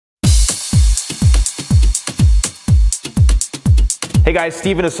Hey guys,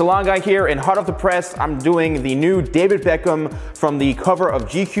 Steven, the Salon Guy here, and hot off the press, I'm doing the new David Beckham from the cover of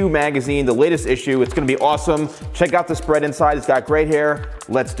GQ magazine, the latest issue. It's gonna be awesome. Check out the spread inside, it's got great hair.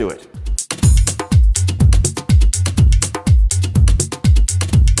 Let's do it.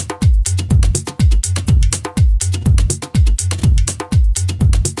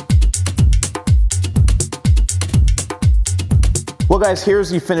 Well guys,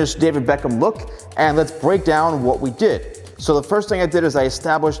 here's the finished David Beckham look, and let's break down what we did. So the first thing I did is I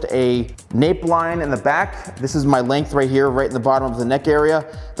established a nape line in the back. This is my length right here, right in the bottom of the neck area.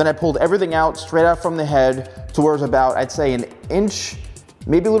 Then I pulled everything out straight out from the head towards about, I'd say, an inch,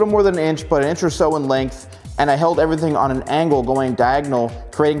 maybe a little more than an inch, but an inch or so in length. And I held everything on an angle going diagonal,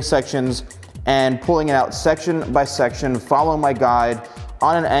 creating sections and pulling it out section by section, following my guide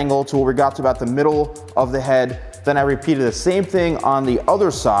on an angle to where we got to about the middle of the head. Then I repeated the same thing on the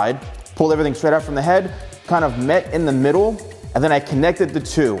other side, pulled everything straight out from the head, kind of met in the middle, and then I connected the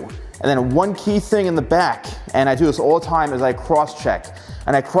two. And then one key thing in the back, and I do this all the time, is I cross-check.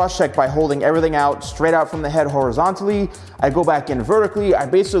 And I cross-check by holding everything out straight out from the head horizontally. I go back in vertically. I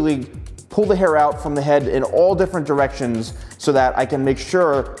basically pull the hair out from the head in all different directions so that I can make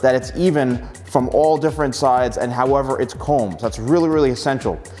sure that it's even from all different sides and however it's combed. That's really, really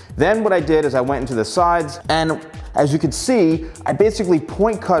essential. Then what I did is I went into the sides, and as you can see, I basically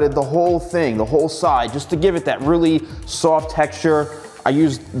point cutted the whole thing, the whole side, just to give it that really soft texture. I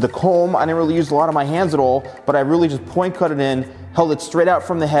used the comb. I didn't really use a lot of my hands at all, but I really just point cut it in, held it straight out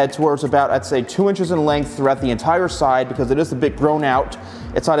from the head towards about, I'd say, 2 inches in length throughout the entire side because it is a bit grown out.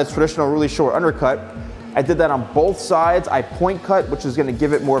 It's not its traditional really short undercut. I did that on both sides. I point cut, which is gonna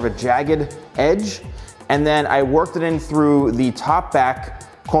give it more of a jagged edge. And then I worked it in through the top back,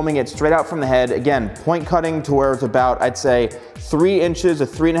 combing it straight out from the head. Again, point cutting to where it's about, I'd say, 3 inches to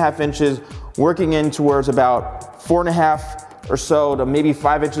 3.5 inches, working in towards about 4.5 or so to maybe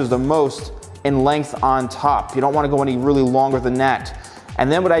 5 inches the most in length on top. You don't want to go any really longer than that.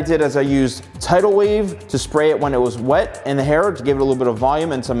 And then what I did is I used Tidal Wave to spray it when it was wet in the hair to give it a little bit of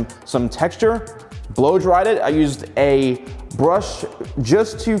volume and some texture. Blow dried it. I used a brush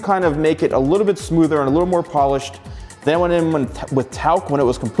just to kind of make it a little bit smoother and a little more polished. Then I went in with talc when it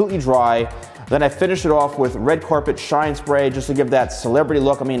was completely dry. Then I finished it off with red carpet shine spray just to give that celebrity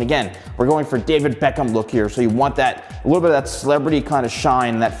look. I mean, again, we're going for David Beckham look here, so you want that, a little bit of that celebrity kind of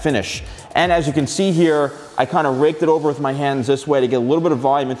shine, that finish. And as you can see here, I kind of raked it over with my hands this way to get a little bit of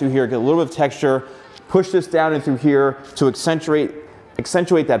volume in through here, get a little bit of texture, push this down in through here to accentuate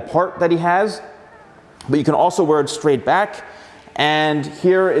that part that he has. But you can also wear it straight back. And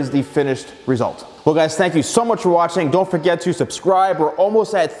here is the finished result. Well guys, thank you so much for watching. Don't forget to subscribe. We're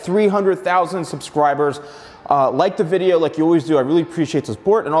almost at 300,000 subscribers. Like the video like you always do. I really appreciate the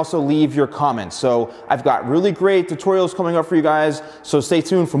support, and also leave your comments. So I've got really great tutorials coming up for you guys. So stay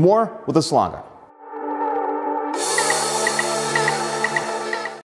tuned for more with the Salon Guy.